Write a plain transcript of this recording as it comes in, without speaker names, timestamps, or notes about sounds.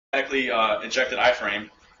automatically injected iframe,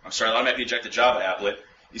 automatically injected Java applet.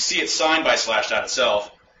 You see it's signed by /dot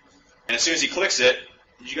itself, and as soon as he clicks it,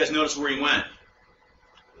 did you guys notice where he went?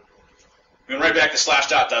 He went right back to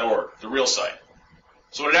 /dot.org, the real site.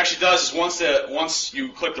 So what it actually does is once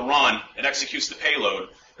you click the run, it executes the payload.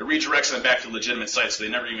 It redirects them back to the legitimate site, so they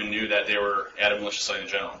never even knew that they were at a malicious site in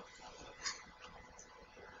general.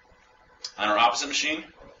 On our opposite machine,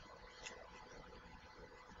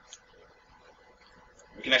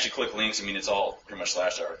 we can actually click links. I mean, it's all pretty much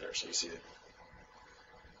 /dot right there, so you see it.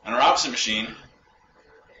 On our opposite machine,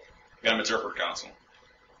 we got an interpreter console.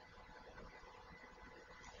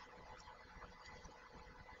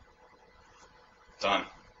 Done.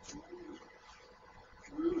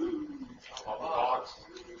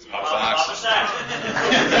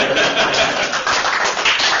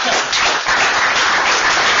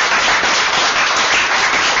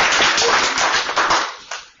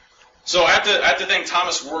 So I have to thank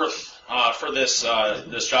Thomas Werth for this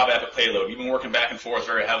Java applet payload. We've been working back and forth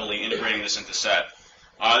very heavily integrating this into set.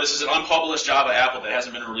 This is an unpublished Java applet that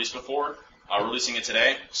hasn't been released before. Releasing it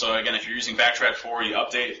today. So again, if you're using BackTrack 4, you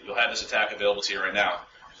update, you'll have this attack available to you right now.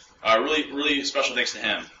 Really special thanks to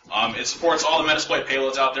him. It supports all the Metasploit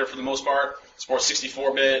payloads out there for the most part. It supports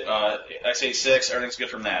 64-bit, x86, everything's good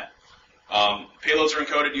from that. Payloads are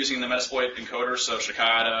encoded using the Metasploit encoders, so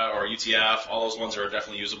Shmoocon or UTF, all those ones are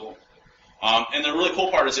definitely usable. And the really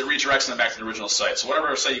cool part is it redirects them back to the original site. So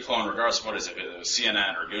whatever site you clone, regardless of what it is, if it was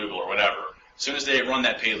CNN or Google or whatever, as soon as they run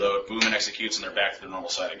that payload, boom, it executes and they're back to the normal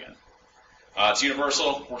site again. It's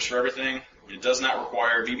universal, works for everything. It does not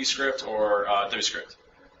require VBScript or WScript.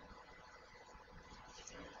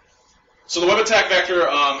 So the web attack vector,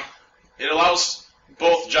 it allows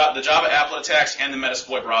both the Java applet attacks and the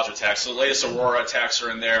Metasploit browser attacks. So the latest Aurora attacks are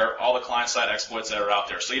in there, all the client-side exploits that are out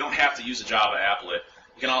there. So you don't have to use a Java applet.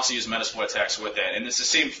 You can also use Metasploit attacks with that. And it's the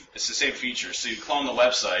same feature. So you clone the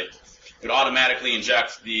website, it would automatically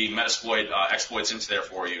inject the Metasploit exploits into there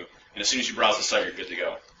for you. And as soon as you browse the site, you're good to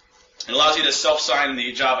go. It allows you to self-sign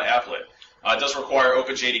the Java applet. It does require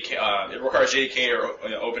OpenJDK. It requires JDK or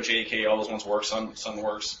OpenJDK. All those ones work. Some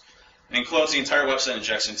works. And clones the entire website and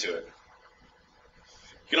injects into it.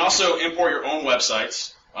 You can also import your own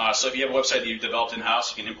websites. So if you have a website that you've developed in-house,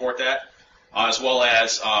 you can import that, as well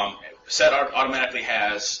as Set automatically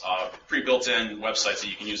has pre-built-in websites that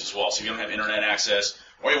you can use as well. So if you don't have internet access,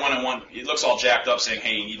 or you want to it looks all jacked up saying,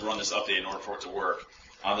 hey, you need to run this update in order for it to work.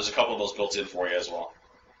 There's a couple of those built in for you as well.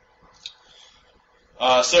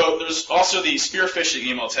 So there's also the spear-phishing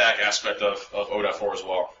email attack aspect of 0.4 as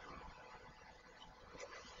well.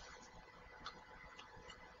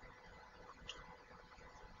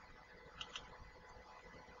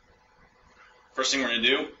 First thing we're going to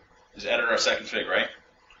do is edit our second fig, right?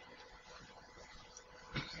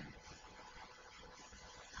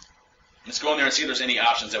 Let's go in there and see if there's any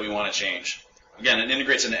options that we want to change. Again, it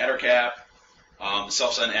integrates into EtterCap,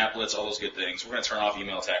 self-send applets, all those good things. We're going to turn off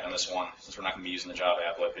email attack on this one since we're not going to be using the Java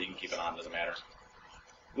applet, but you can keep it on, doesn't matter.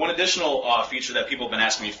 One additional feature that people have been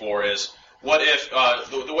asking me for is, what if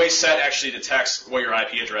the way Set actually detects what your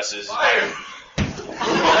IP address is?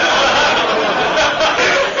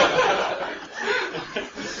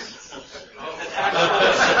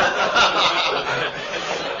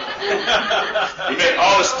 You made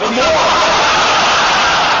all this more.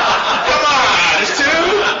 Come on, there's two.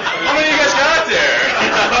 How many of you guys got there?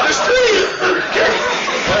 There's three.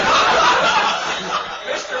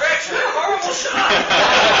 Mr. X, you're a horrible shot.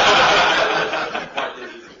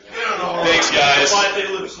 Thanks, guys. All right.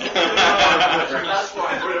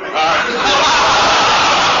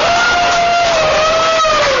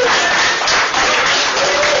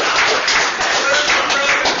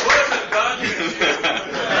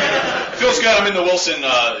 Feels good. I'm in the Wilson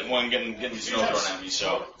one getting snow thrown at me,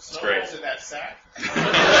 so it's great. In that sack.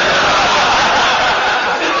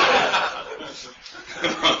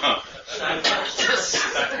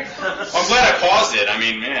 I'm glad I paused it. I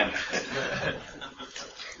mean, man.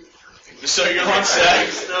 So you're on set.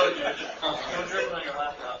 Don't dribble on your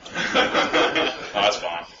laptop. Oh, that's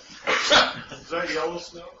fine. Is that yellow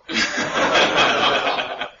snow?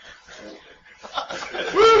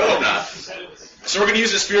 Woo! Hope not. So we're going to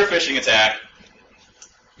use the spear-phishing attack.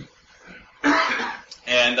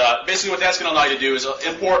 And basically what that's going to allow you to do is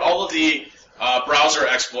import all of the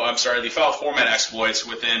the file format exploits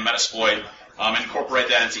within Metasploit and incorporate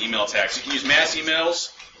that into email attacks. You can use mass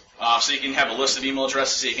emails, so you can have a list of email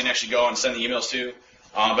addresses that you can actually go and send the emails to,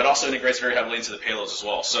 but also integrates very heavily into the payloads as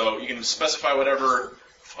well. So you can specify whatever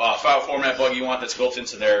file format bug you want that's built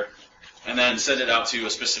into there, and then send it out to a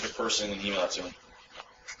specific person and email it to them.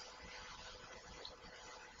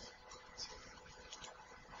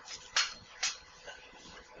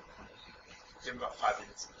 give him about 5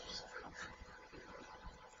 minutes.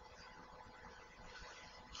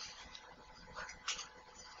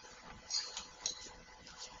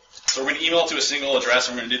 So we're going to email to a single address,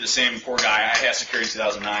 and we're going to do the same poor guy,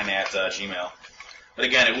 iHaveSecurity2009 at Gmail. But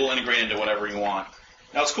again, it will integrate into whatever you want.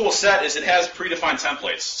 Now what's cool with Set is it has predefined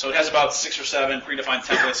templates. So it has about 6 or 7 predefined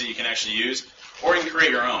templates that you can actually use, or you can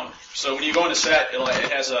create your own. So when you go into Set,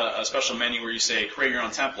 it has a special menu where you say create your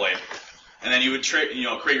own template, and then you would create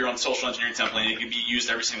your own social engineering template, and it can be used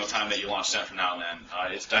every single time that you launch Set from now and then.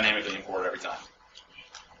 It's dynamically imported every time.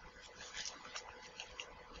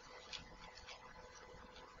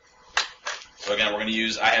 So again, we're going to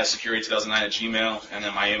use iHaveSecurity2009 at Gmail, and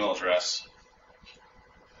then my email address.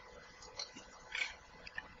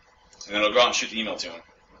 And then it'll go out and shoot the email to him.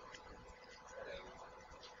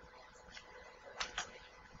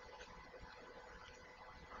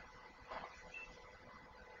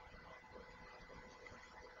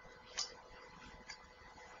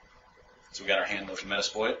 So we got our handle with the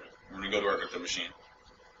Metasploit. We're going to go to our crypto machine.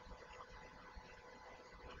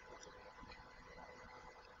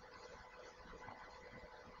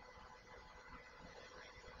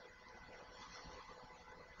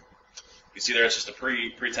 You see there, it's just a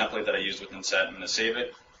pre-template that I used within Set. I'm going to save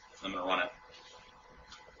it. I'm going to run it.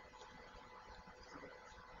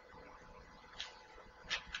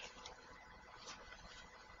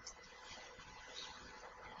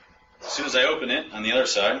 As soon as I open it, on the other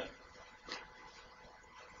side,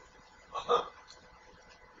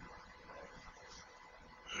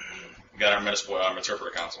 we got our Metasploit, our interpreter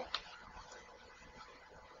console.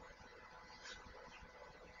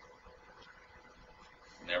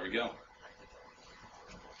 And there we go.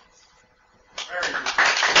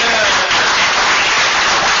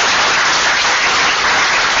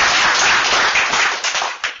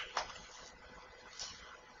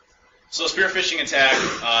 So the Spear-Phishing Attack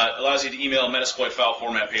allows you to email Metasploit file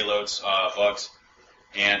format payloads, bugs,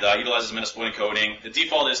 and utilizes Metasploit encoding. The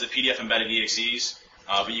default is the PDF embedded EXEs,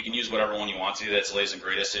 but you can use whatever one you want to. That's the latest and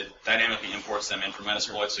greatest. It dynamically imports them in from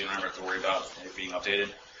Metasploit, so you don't ever have to worry about it being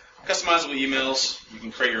updated. Customizable emails. You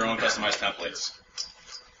can create your own customized templates.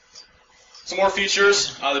 Some more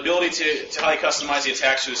features. The ability to highly customize the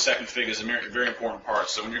attacks to the set config is a very important part.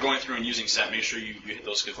 So when you're going through and using Set, make sure you hit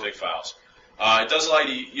those config files. It does allow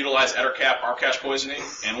you to utilize EtherCap ARP cache poisoning,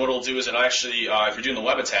 and what it'll do is it'll actually, if you're doing the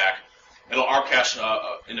web attack, it'll ARP cache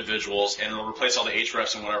individuals, and it'll replace all the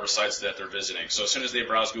hrefs and whatever sites that they're visiting. So as soon as they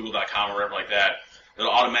browse Google.com or whatever like that,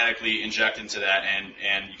 it'll automatically inject into that, and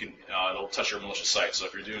you can it'll touch your malicious site. So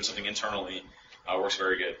if you're doing something internally, it works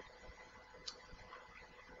very good.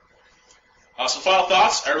 Some final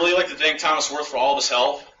thoughts. I really like to thank Thomas Werth for all of his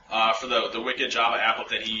help for the wicked Java applet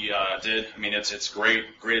that he did. I mean, it's great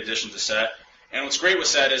addition to Set. And what's great with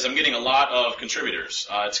Set is I'm getting a lot of contributors.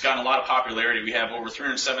 It's gotten a lot of popularity. We have over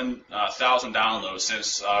 307,000 downloads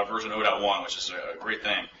since version 0.1, which is a great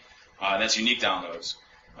thing. And that's unique downloads.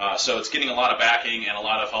 So it's getting a lot of backing and a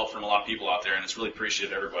lot of help from a lot of people out there, and it's really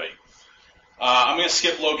appreciated of everybody. I'm going to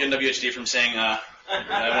skip Logan WHD from saying I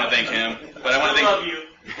want to thank him, but I want to thank you.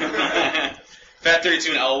 Fat32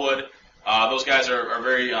 and Elwood. Those guys are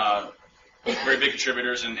very big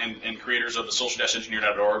contributors and creators of the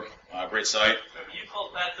social-engineer.org. Great site. You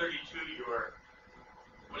called Fat32 your,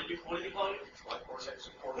 what did you call you?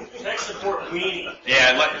 Tech support weenie.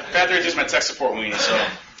 Yeah, Fat32 is my tech support weenie. So.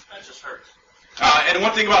 That just hurts. And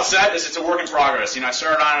one thing about Set is it's a work in progress. I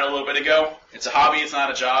started on it a little bit ago. It's a hobby. It's not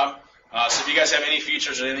a job. So if you guys have any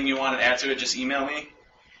features or anything you want to add to it, just email me,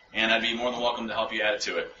 and I'd be more than welcome to help you add it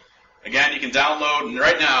to it. Again, you can download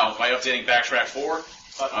right now by updating BackTrack 4.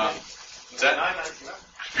 What's that?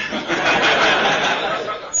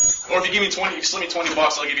 Or if you give me you slip me $20,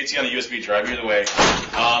 I'll give it to you on the USB drive. Either way.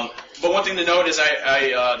 But one thing to note is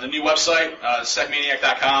the new website,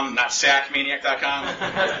 secmaniac.com, not sackmaniac.com.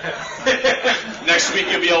 Next week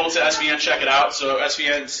you'll be able to SVN check it out. So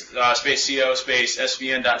SVN space CO space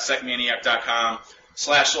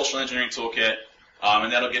svn.secmaniac.com/Social-Engineering Toolkit.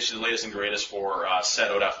 And that'll get you the latest and greatest for Set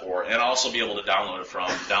 0.4. And I'll also be able to download it from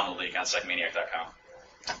download link on secmaniac.com.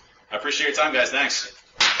 I appreciate your time, guys. Thanks.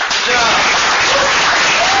 Good job.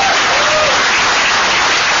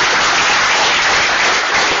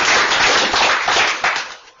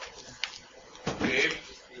 Dave,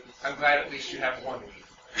 I'm glad at least you have one week.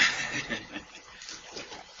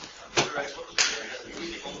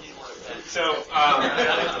 So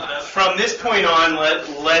from this point on,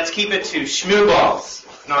 let's keep it to schmooballs,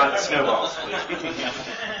 not snowballs.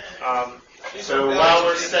 So while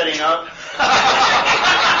we're setting up.